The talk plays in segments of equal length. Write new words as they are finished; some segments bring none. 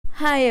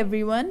Hi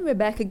everyone, we're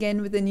back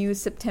again with a new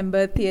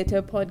September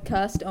Theatre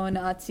podcast on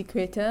Artsy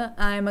Creator.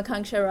 I'm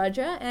Akanksha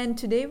Raja, and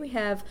today we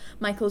have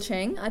Michael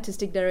Cheng,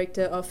 Artistic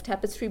Director of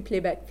Tapestry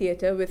Playback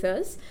Theatre, with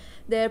us.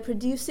 They're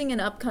producing an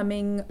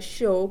upcoming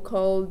show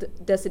called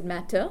Does It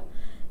Matter?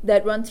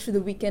 That runs through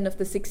the weekend of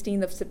the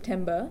 16th of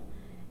September.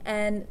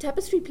 And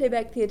Tapestry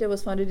Playback Theatre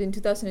was founded in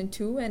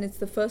 2002, and it's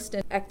the first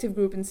active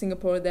group in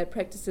Singapore that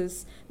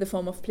practices the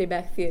form of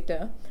playback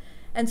theatre.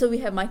 And so we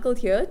have Michael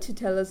here to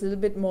tell us a little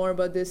bit more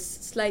about this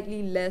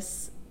slightly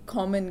less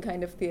common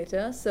kind of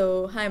theatre.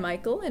 So hi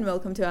Michael, and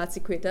welcome to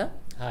Artsy Creator.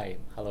 Hi,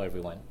 hello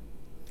everyone.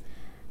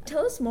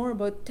 Tell us more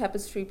about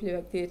Tapestry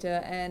Playback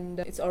Theatre and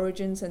its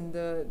origins and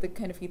the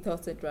kind of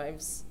ethos that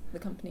drives the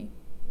company.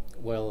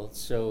 Well,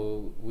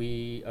 so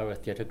we are a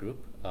theatre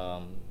group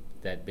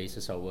that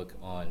bases our work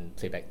on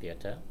playback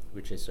theatre,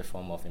 which is a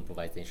form of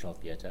improvisational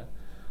theatre.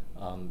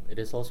 It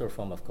is also a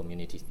form of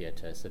community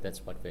theatre, so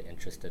that's what we're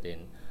interested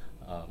in.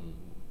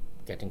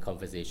 Getting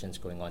conversations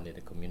going on in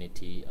the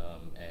community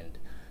and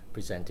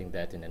presenting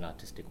that in an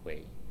artistic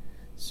way.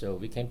 So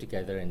we came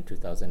together in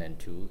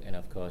 2002, and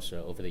of course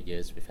over the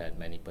years we've had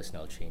many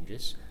personnel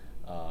changes,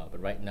 but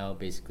right now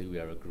basically we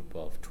are a group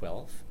of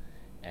 12,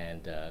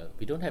 and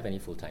we don't have any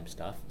full-time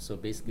staff, so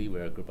basically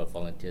we're a group of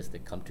volunteers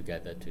that come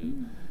together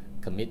to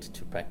commit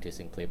to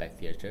practicing playback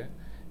theatre,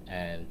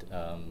 and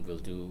we'll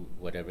do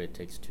whatever it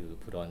takes to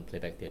put on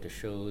playback theatre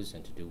shows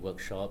and to do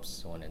workshops,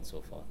 so on and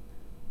so forth.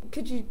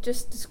 Could you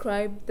just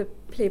describe the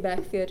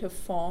playback theatre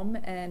form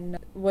and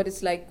what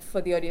it's like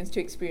for the audience to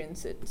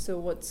experience it? So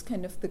what's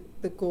kind of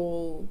the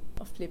goal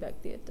of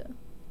playback theatre?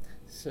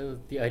 So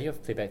the idea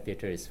of playback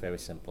theatre is very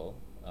simple.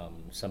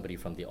 Somebody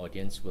from the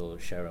audience will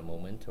share a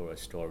moment or a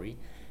story,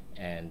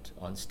 and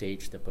on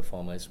stage the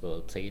performers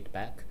will play it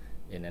back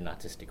in an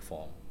artistic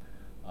form.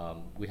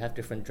 We have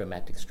different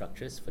dramatic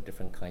structures for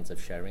different kinds of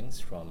sharings,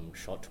 from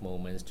short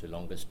moments to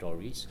longer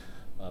stories,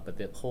 but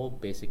the whole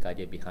basic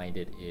idea behind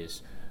it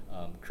is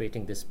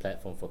creating this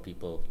platform for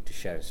people to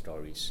share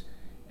stories.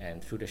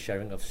 And through the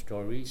sharing of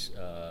stories,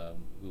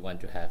 we want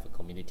to have a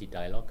community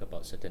dialogue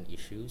about certain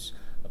issues,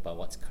 about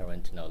what's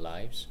current in our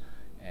lives.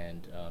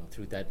 And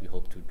through that, we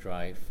hope to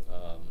drive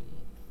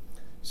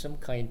some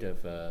kind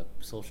of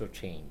social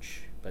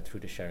change, but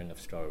through the sharing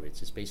of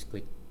stories. It's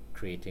basically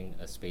creating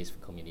a space for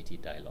community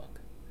dialogue.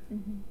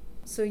 Mm-hmm.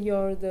 So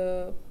you're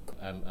the...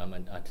 I'm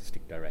an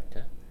artistic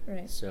director.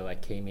 Right. So I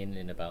came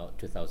in about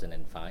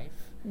 2005,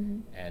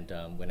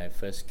 and when I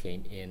first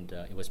came in,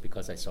 it was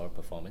because I saw a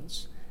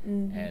performance,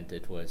 and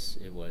it was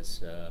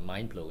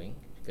mind-blowing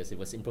because it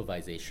was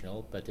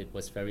improvisational, but it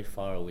was very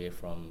far away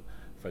from,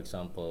 for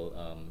example,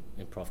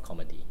 improv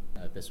comedy.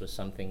 This was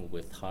something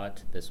with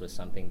heart. This was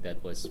something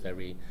that was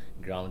very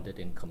grounded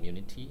in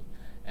community,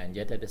 and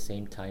yet at the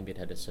same time it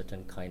had a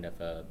certain kind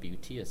of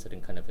beauty, a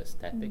certain kind of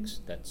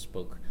aesthetics that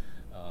spoke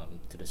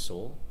to the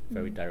soul,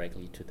 very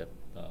directly to the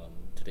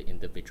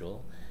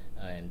individual,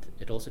 and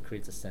it also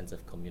creates a sense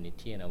of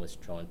community, and I was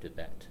drawn to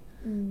that.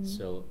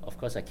 So of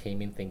course I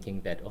came in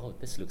thinking that, oh,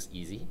 this looks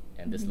easy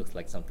and this looks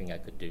like something I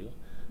could do,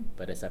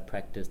 but as I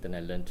practiced and I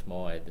learned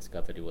more, I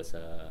discovered it was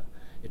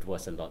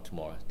a lot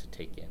more to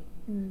take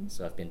in.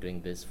 So I've been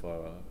doing this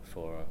for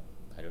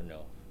I don't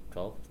know,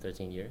 12,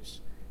 13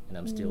 years, and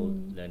I'm still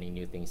learning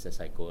new things as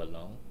I go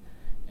along,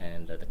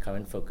 and the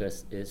current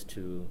focus is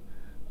to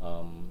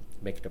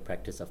make the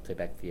practice of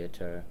playback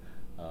theatre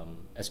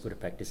as good a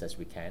practice as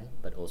we can,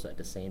 but also at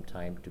the same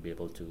time to be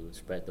able to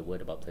spread the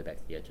word about playback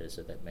theatre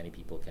so that many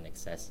people can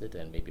access it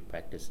and maybe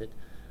practice it.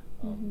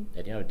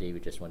 At the end of the day, we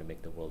just want to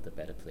make the world a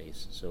better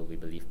place, so we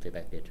believe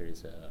playback theatre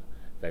is a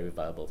very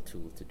viable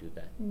tool to do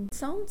that.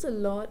 Sounds a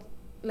lot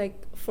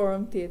like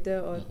forum theatre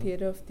or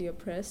theatre of the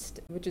oppressed,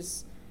 which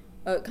is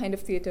a kind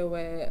of theatre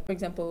where, for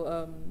example,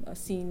 a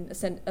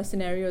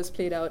scenario is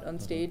played out on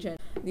stage and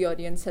the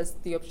audience has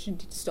the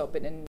opportunity to stop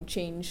it and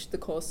change the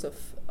course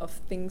of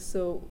things.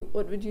 So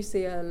what would you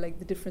say are like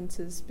the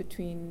differences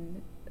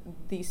between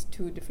these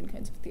two different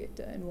kinds of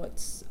theatre, and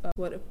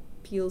what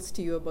appeals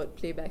to you about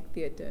playback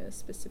theatre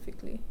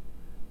specifically?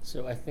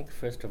 So I think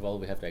first of all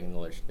we have to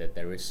acknowledge that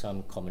there is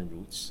some common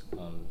roots,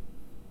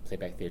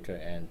 playback theatre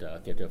and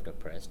theatre of the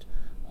oppressed.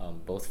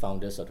 Both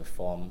founders of the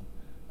form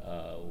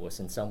was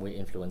in some way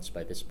influenced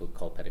by this book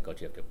called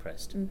Pedagogy of the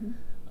Oppressed.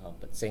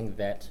 But saying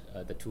that,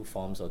 the two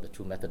forms or the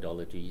two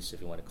methodologies,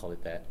 if you want to call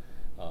it that,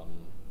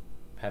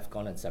 have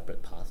gone on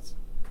separate paths.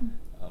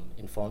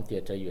 In forum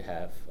theatre, you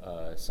have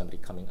somebody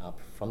coming up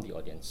from the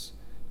audience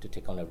to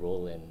take on a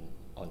role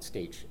on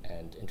stage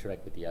and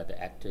interact with the other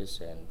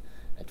actors and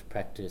to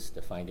practice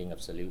the finding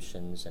of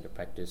solutions and to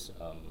practice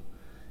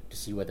to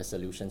see whether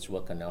solutions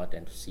work or not,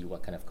 and to see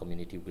what kind of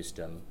community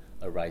wisdom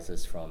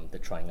arises from the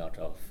trying out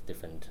of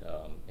different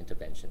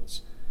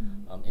interventions.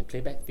 In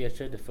playback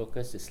theatre, the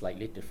focus is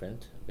slightly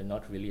different. We're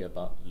not really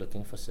about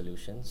looking for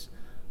solutions.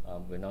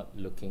 We're not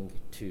looking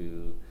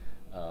to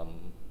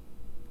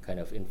kind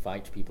of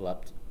invite people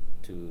up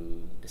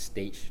to the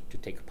stage to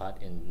take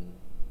part in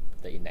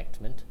the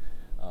enactment.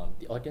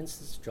 The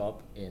audience's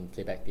job in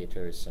playback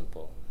theatre is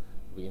simple.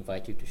 We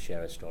invite you to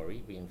share a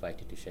story. We invite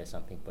you to share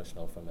something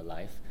personal from your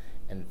life,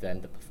 and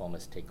then the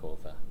performers take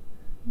over.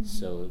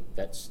 So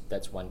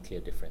that's one clear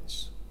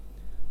difference.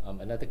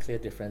 Another clear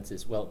difference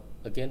is, well,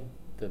 again,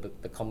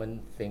 the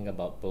common thing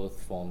about both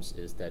forms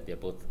is that they're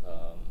both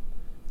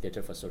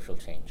theatre for social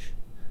change,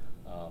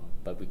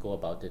 but we go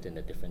about it in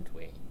a different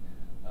way.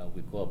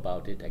 We go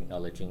about it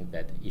acknowledging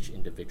that each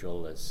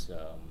individual is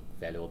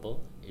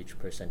valuable, each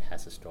person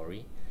has a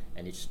story,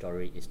 and each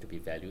story is to be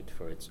valued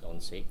for its own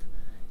sake.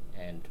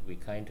 And we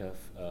kind of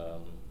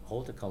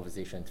hold the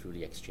conversation through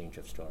the exchange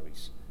of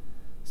stories.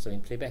 So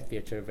in playback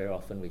theatre, very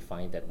often we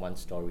find that one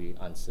story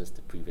answers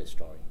the previous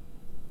story.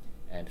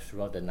 And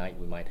throughout the night,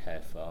 we might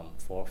have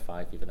 4,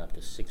 5, even up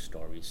to 6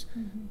 stories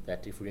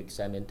that if we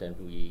examine and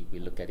we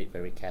look at it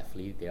very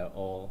carefully, they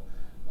all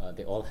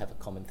have a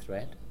common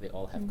thread, they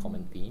all have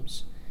common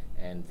themes,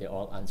 and they're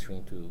all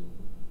answering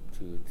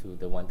to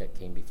the one that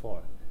came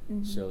before.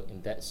 So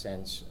in that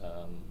sense,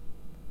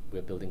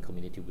 we're building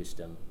community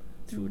wisdom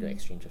through the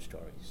exchange of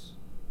stories.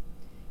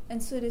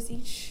 And so does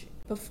each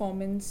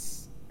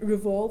performance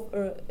revolve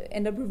or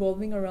end up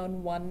revolving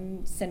around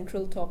one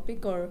central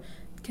topic, or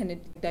can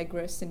it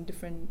digress in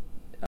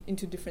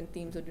into different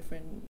themes or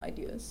different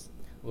ideas?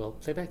 Well,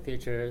 playback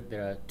theatre,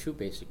 there are 2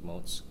 basic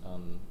modes.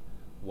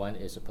 One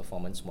is a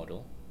performance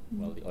model.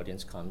 Well, the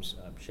audience comes,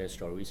 shares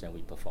stories, and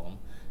we perform.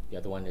 The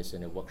other one is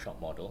in a workshop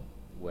model,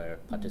 where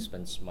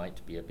participants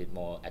might be a bit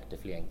more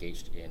actively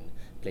engaged in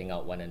playing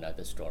out one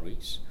another's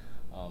stories.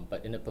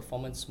 But in a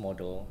performance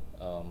model,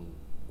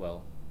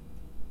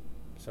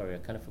 sorry, I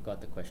kind of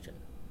forgot the question.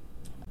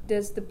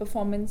 Does the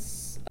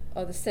performance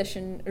or the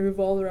session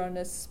revolve around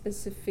a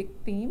specific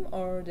theme,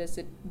 or does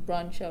it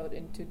branch out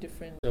into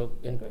different? So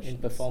in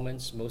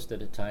performance, most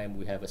of the time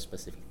we have a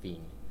specific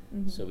theme.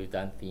 So we've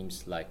done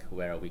themes like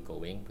where are we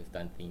going? We've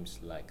done themes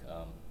like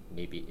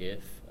maybe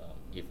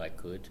if I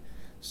could.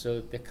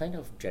 So they're kind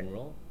of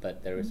general,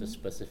 but there is a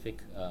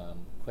specific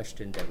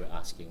question that we're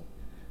asking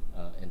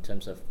in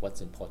terms of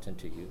what's important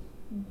to you,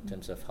 in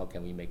terms of how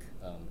can we make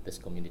this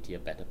community a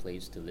better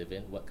place to live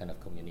in, what kind of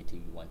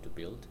community we want to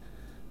build.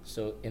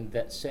 So in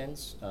that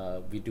sense,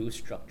 we do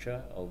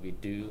structure, or we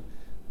do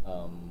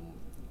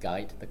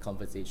guide the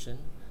conversation,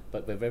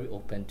 but we're very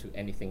open to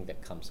anything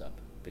that comes up,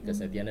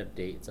 because at the end of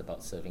the day, it's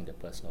about serving the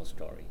personal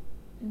story.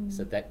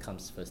 So that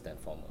comes first and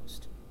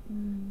foremost.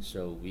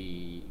 So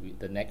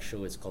the next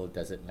show is called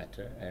Does It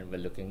Matter? And we're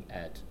looking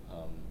at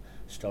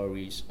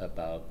stories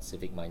about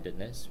civic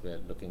mindedness. We're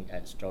looking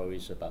at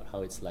stories about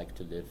how it's like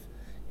to live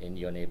in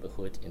your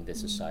neighborhood, in this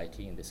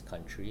society, in this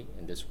country,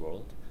 in this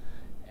world.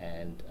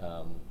 And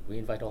we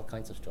invite all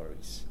kinds of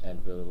stories,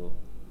 and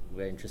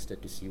we're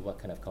interested to see what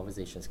kind of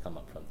conversations come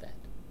up from that.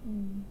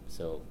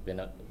 So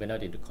we're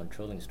not into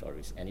controlling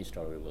stories. Any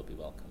story will be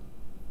welcome.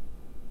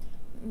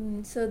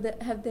 So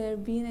have there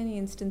been any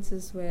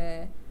instances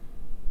where,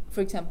 for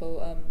example,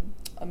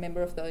 a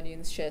member of the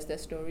audience shares their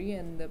story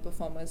and the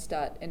performers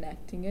start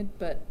enacting it,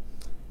 but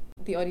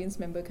the audience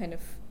member kind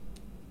of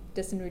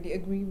doesn't really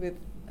agree with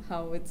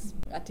how it's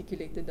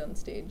articulated on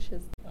stage?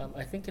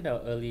 I think in our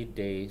early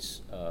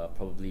days,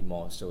 probably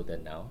more so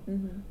than now.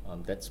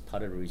 That's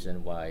part of the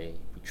reason why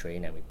we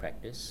train and we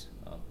practice.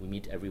 We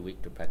meet every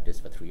week to practice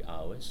for 3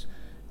 hours,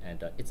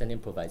 and it's an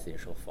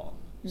improvisational form.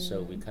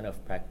 So we kind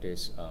of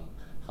practice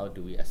how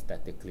do we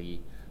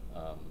aesthetically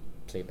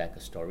play back a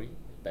story,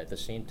 but at the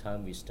same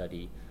time we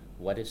study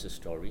what is the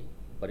story,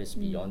 what is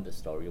beyond the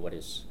story, what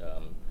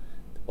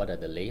are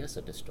the layers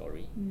of the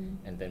story,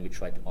 and then we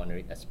try to honor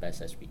it as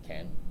best as we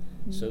can.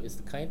 So it's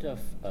the kind of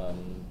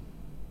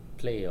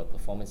play or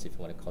performance, if you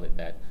want to call it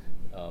that,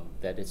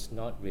 that it's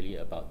not really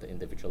about the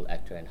individual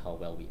actor and how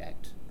well we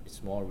act.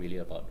 It's more really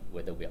about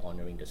whether we're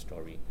honoring the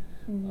story.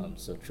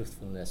 So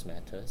truthfulness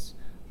matters,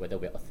 whether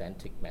we're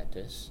authentic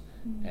matters,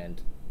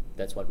 and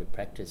that's what we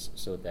practice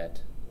so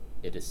that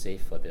it is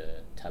safe for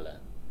the teller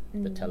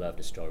of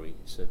the story,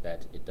 so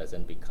that it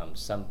doesn't become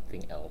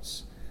something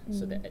else,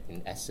 so that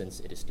in essence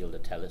it is still the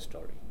teller's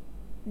story.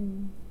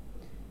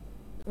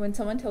 When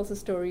someone tells a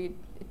story,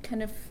 it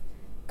kind of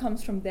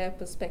comes from their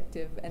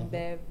perspective and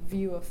their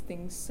view of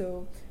things.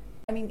 So,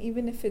 I mean,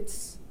 even if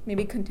it's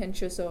maybe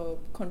contentious or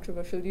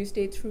controversial, do you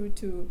stay true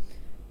to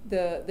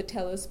the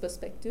teller's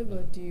perspective,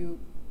 or do you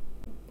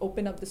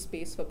open up the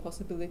space for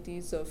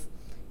possibilities of,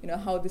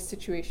 how the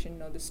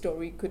situation or the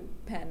story could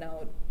pan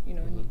out,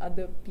 in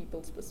other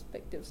people's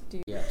perspectives?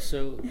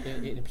 So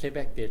in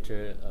playback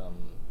theatre,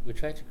 we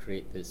try to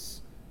create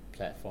this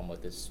platform or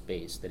this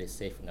space that is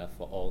safe enough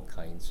for all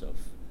kinds of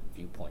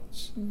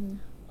viewpoints.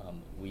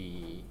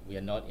 We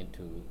are not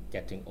into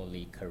getting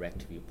only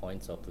correct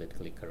viewpoints or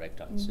politically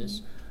correct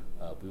answers.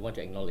 We want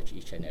to acknowledge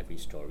each and every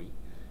story.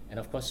 And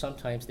of course,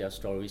 sometimes there are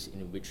stories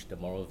in which the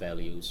moral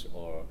values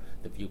or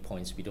the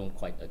viewpoints we don't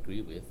quite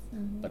agree with,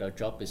 but our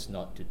job is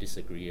not to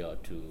disagree or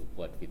to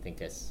what we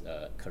think is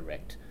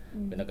correct.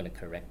 We're not going to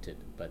correct it,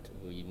 but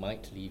we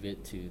might leave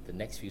it to the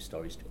next few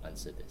stories to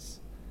answer this.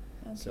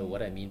 Okay. So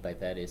what I mean by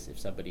that is, if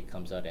somebody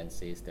comes out and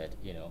says that,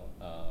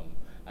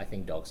 I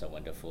think dogs are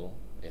wonderful,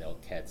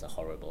 cats are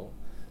horrible,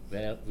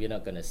 we're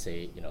not going to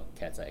say,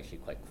 cats are actually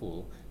quite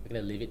cool. We're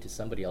going to leave it to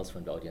somebody else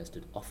from the audience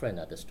to offer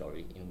another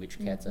story in which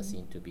cats are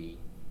seen to be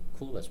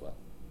cool as well.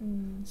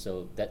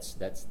 So that's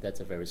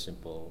a very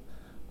simple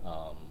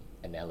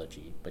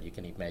analogy, but you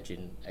can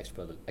imagine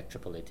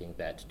extrapolating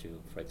that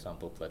to, for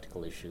example,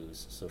 political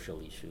issues,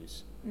 social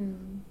issues.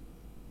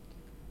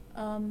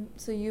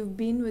 So you've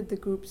been with the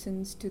group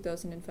since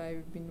 2005.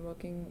 You've been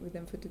working with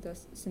them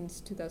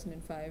since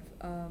 2005.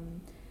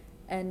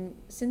 And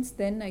since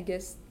then, I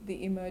guess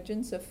the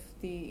emergence of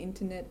the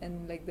internet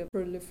and like the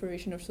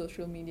proliferation of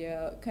social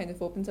media kind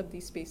of opens up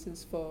these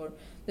spaces for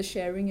the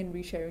sharing and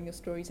resharing of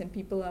stories, and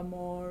people are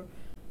more,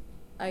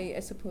 I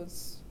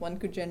suppose one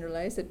could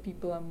generalize that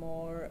people are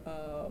more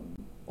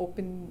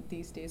open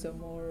these days, or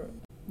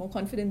more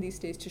confident these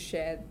days to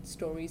share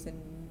stories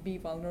and be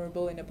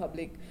vulnerable in a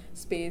public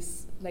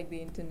space like the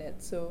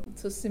internet. So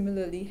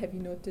similarly, have you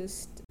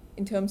noticed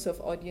in terms of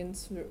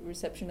audience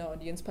reception or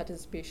audience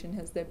participation,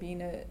 has there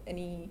been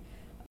any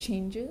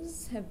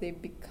changes? Have they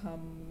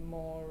become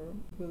more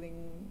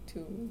willing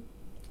to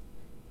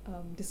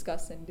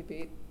discuss and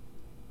debate?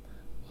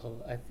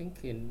 Well, I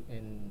think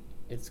in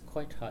it's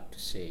quite hard to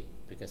say,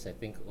 because I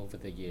think over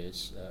the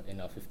years,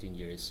 in our 15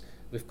 years,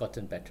 we've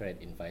gotten better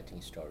at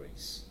inviting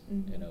stories.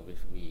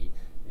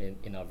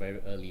 In our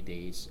very early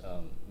days,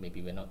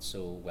 maybe we're not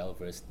so well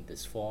versed in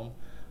this form.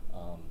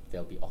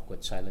 There'll be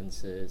awkward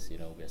silences.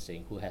 We're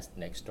saying who has the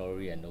next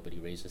story, and nobody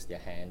raises their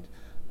hand.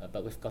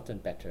 But we've gotten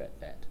better at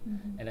that.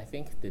 And I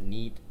think the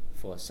need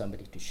for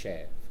somebody to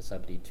share, for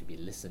somebody to be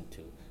listened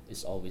to,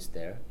 is always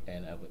there.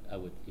 And I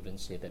would even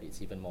say that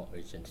it's even more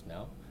urgent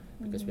now,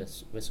 because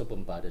we're so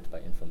bombarded by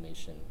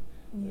information.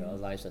 Our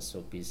lives are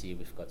so busy.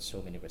 We've got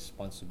so many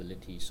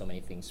responsibilities, so many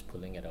things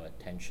pulling at our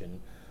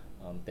attention,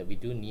 that we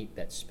do need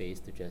that space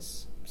to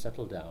just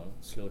settle down,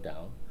 slow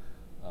down,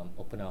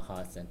 open our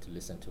hearts, and to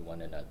listen to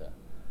one another.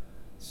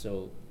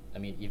 So, I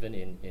mean, even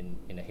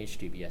in a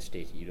HDB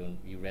estate,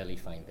 you rarely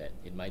find that.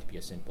 It might be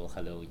a simple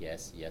hello,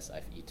 yes,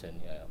 I've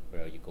eaten.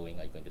 Where are you going?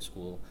 Are you going to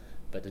school?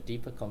 But a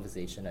deeper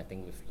conversation, I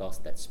think we've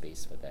lost that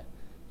space for that.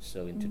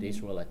 So in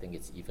today's world, I think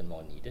it's even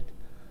more needed.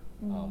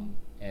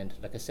 And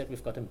like I said,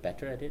 we've gotten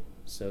better at it.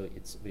 So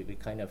we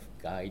kind of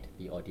guide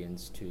the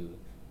audience to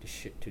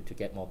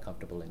get more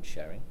comfortable in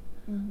sharing.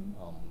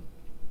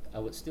 I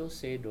would still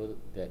say, though,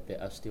 that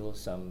there are still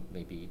some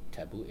maybe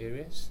taboo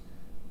areas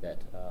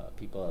that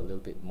people are a little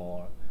bit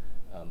more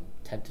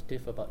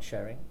tentative about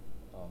sharing.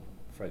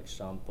 For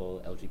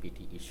example,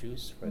 LGBT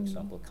issues, for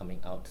example, coming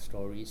out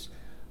stories.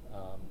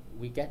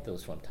 We get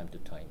those from time to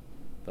time,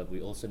 but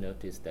we also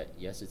notice that,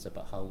 yes, it's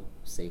about how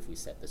safe we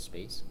set the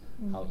space,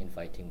 how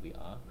inviting we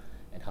are,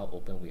 and how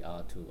open we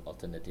are to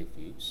alternative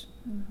views.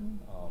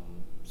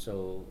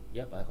 So,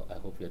 yep, I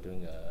hope we are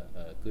doing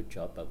a good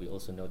job, but we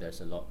also know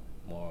there's a lot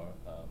more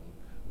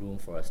room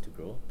for us to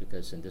grow,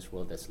 because in this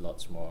world there's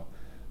lots more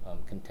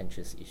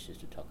contentious issues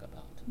to talk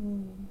about.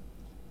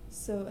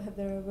 So have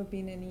there ever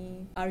been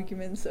any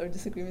arguments or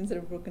disagreements that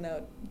have broken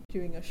out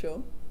during a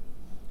show?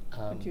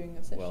 Or during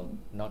a session? Well,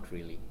 not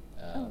really.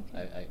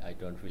 Okay. I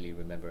don't really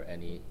remember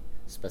any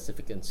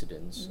specific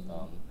incidents.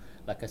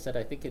 Like I said,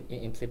 I think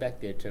in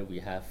playback theatre we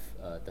have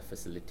the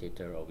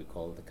facilitator, or we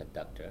call the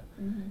conductor,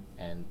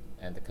 and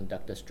the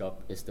conductor's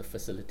job is to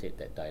facilitate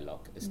that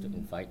dialogue, is to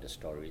invite the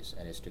stories,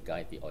 and is to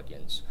guide the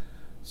audience.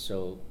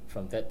 So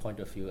from that point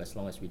of view, as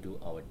long as we do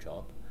our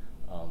job,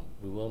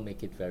 we will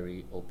make it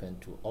very open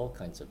to all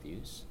kinds of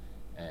views.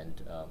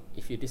 And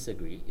if you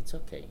disagree, it's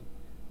okay,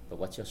 but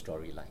what's your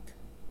story like?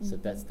 So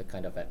that's the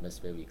kind of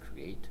atmosphere we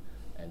create.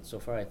 And so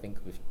far, I think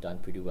we've done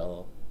pretty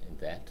well in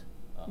that.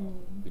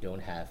 We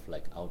don't have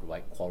like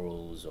outright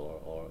quarrels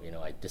or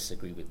I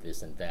disagree with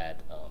this and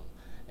that.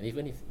 And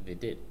even if they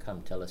did,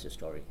 come tell us your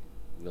story.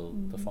 We'll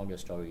perform your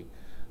story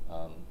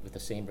with the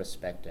same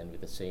respect and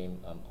with the same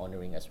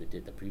honoring as we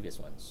did the previous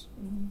ones.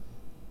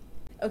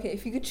 Okay,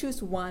 if you could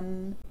choose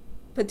one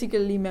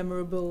particularly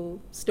memorable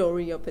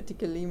story or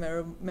particularly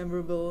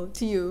memorable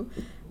to you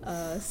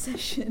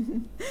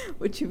session,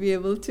 would you be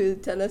able to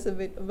tell us a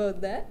bit about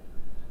that?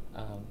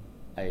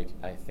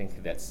 I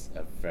think that's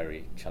a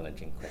very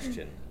challenging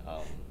question.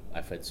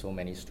 I've heard so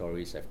many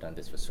stories. I've done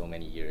this for so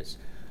many years.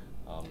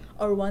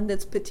 Or one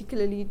that's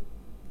particularly,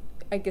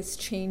 I guess,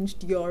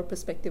 changed your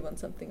perspective on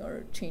something,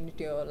 or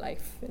changed your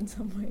life in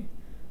some way.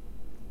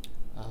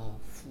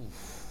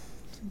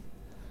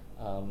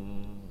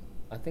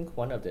 I think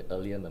one of the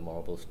earlier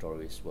memorable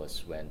stories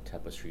was when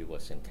Tapestry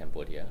was in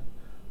Cambodia.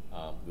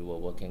 We were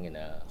working in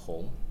a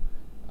home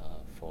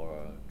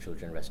for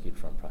children rescued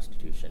from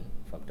prostitution,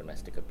 from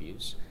domestic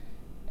abuse.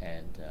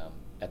 And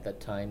at that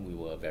time, we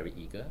were very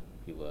eager.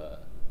 We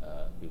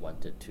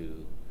wanted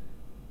to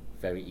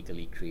very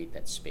eagerly create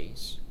that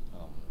space.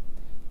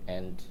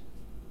 And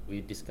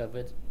we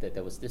discovered that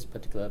there was this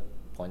particular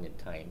point in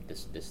time,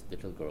 this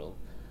little girl,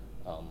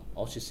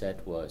 all she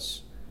said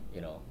was,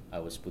 I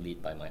was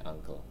bullied by my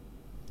uncle.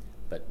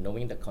 But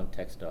knowing the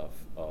context of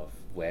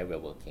where we're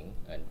working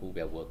and who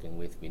we're working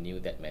with, we knew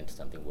that meant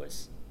something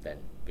worse than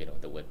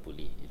the word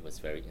bully. It was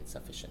very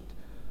insufficient.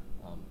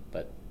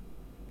 But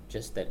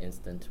just that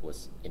instant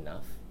was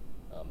enough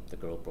the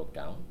girl broke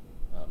down.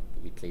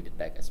 We played it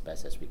back as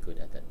best as we could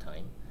at that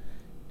time,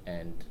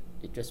 and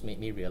it just made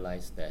me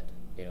realize that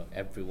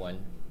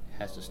everyone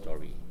has a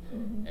story,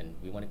 and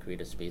we want to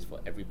create a space for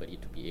everybody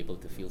to be able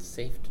to feel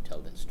safe to tell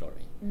that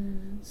story.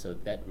 So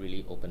that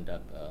really opened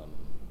up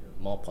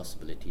more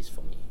possibilities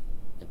for me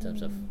in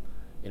terms of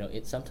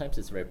sometimes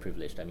it's very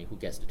privileged. I mean, who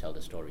gets to tell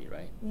the story,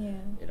 right? Yeah.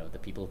 The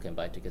people who can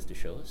buy tickets to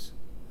shows,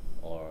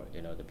 or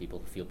the people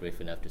who feel brave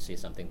enough to say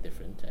something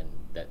different, and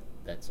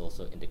that's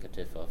also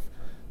indicative of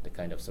the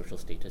kind of social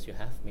status you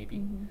have,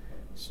 maybe.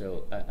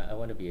 So I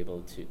want to be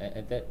able to,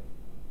 and that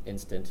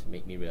instant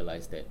made me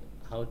realize that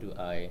how do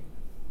I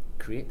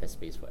create that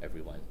space for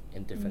everyone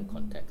in different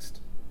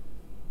contexts.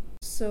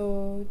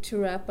 So to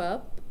wrap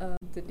up,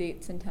 the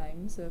dates and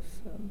times of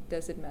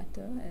Does It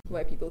Matter and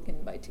where people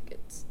can buy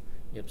tickets.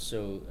 Yep,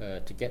 so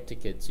to get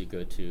tickets, you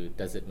go to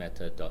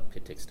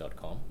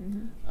doesitmatter.pitix.com.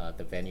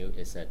 The venue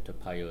is at Toa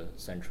Payoh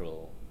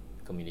Central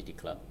Community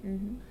Club.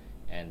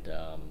 And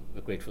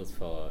we're grateful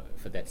for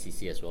that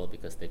CC as well,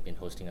 because they've been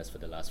hosting us for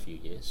the last few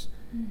years.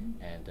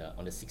 And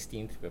on the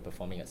 16th, we're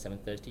performing at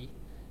 7:30,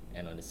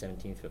 and on the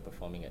 17th, we're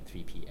performing at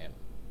 3 p.m.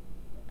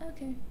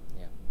 Okay.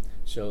 Yeah.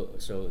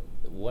 So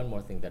one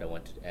more thing that I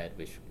wanted to add,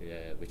 which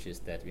is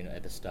that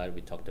at the start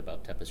we talked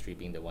about Tapestry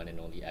being the one and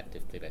only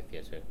active playback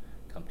theatre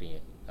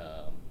company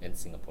in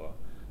Singapore,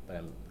 but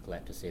I'm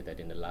glad to say that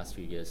in the last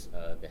few years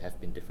there have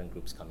been different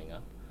groups coming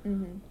up.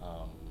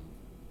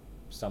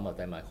 Some of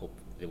them I hope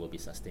they will be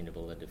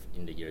sustainable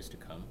in the years to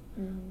come.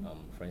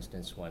 For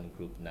instance, one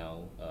group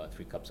now,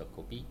 3 Cups of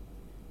Kopi.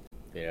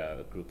 They are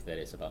a group that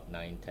is about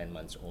 9-10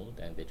 months old,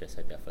 and they just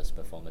had their first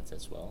performance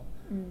as well.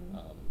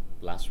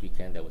 Last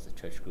weekend there was a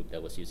church group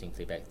that was using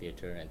playback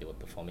theatre, and they were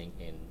performing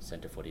in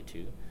Centre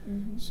 42.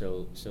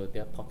 So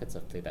there are pockets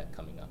of playback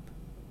coming up,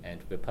 and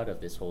we're part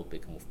of this whole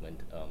big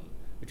movement,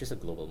 which is a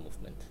global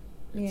movement.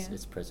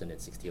 It's present in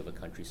 60 other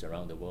countries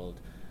around the world,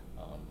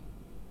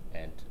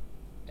 and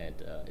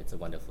it's a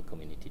wonderful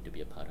community to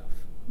be a part of.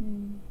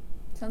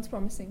 Sounds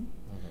promising.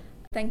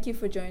 Thank you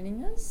for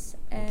joining us,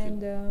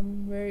 and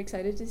we're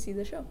excited to see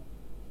the show.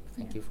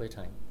 Thank you for your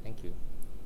time. Thank you.